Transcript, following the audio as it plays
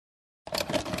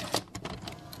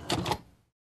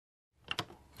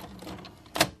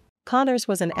Connors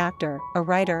was an actor, a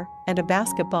writer, and a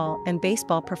basketball and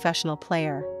baseball professional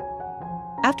player.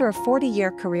 After a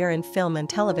 40-year career in film and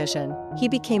television, he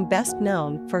became best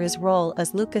known for his role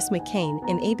as Lucas McCain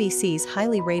in ABC's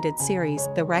highly rated series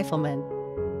The Rifleman.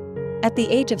 At the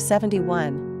age of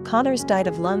 71, Connors died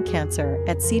of lung cancer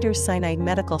at Cedars-Sinai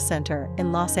Medical Center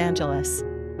in Los Angeles.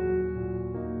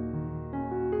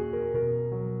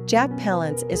 Jack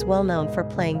Palance is well known for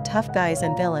playing tough guys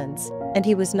and villains, and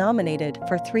he was nominated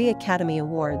for 3 Academy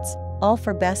Awards, all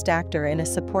for Best Actor in a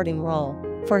Supporting Role,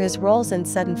 for his roles in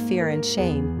Sudden Fear and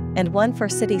Shame, and 1 for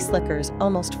City Slickers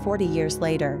almost 40 years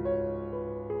later.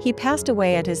 He passed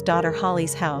away at his daughter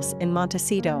Holly's house in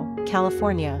Montecito,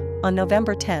 California, on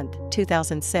November 10,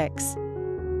 2006.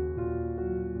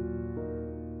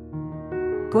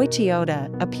 Goichi Oda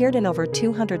appeared in over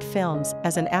 200 films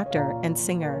as an actor and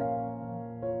singer.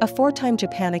 A 4-time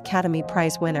Japan Academy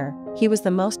Prize winner, he was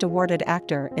the most awarded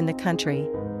actor in the country.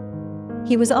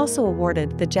 He was also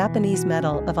awarded the Japanese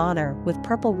Medal of Honor with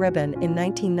Purple Ribbon in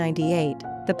 1998,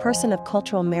 the Person of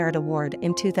Cultural Merit Award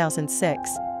in 2006,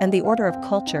 and the Order of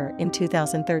Culture in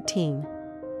 2013.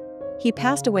 He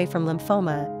passed away from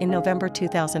lymphoma in November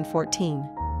 2014.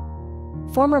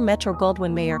 Former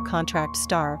Metro-Goldwyn-Mayer contract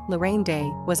star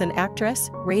Laraine was an actress,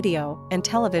 radio, and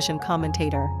television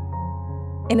commentator.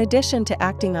 In addition to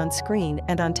acting on screen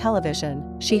and on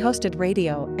television, she hosted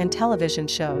radio and television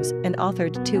shows and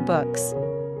authored 2 books.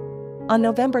 On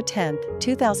November 10,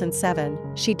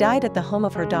 2007, she died at the home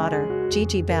of her daughter,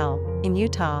 Gigi Bell, in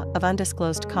Utah of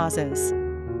undisclosed causes.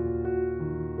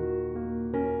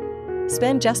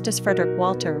 Sven Fredrik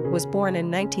Wollter was born in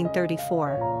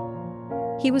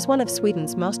 1934. He was one of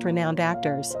Sweden's most renowned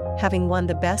actors, having won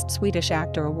the Best Swedish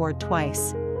Actor award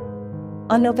twice.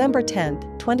 On November 10,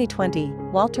 2020,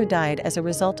 Wollter died as a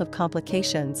result of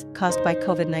complications caused by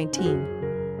COVID-19.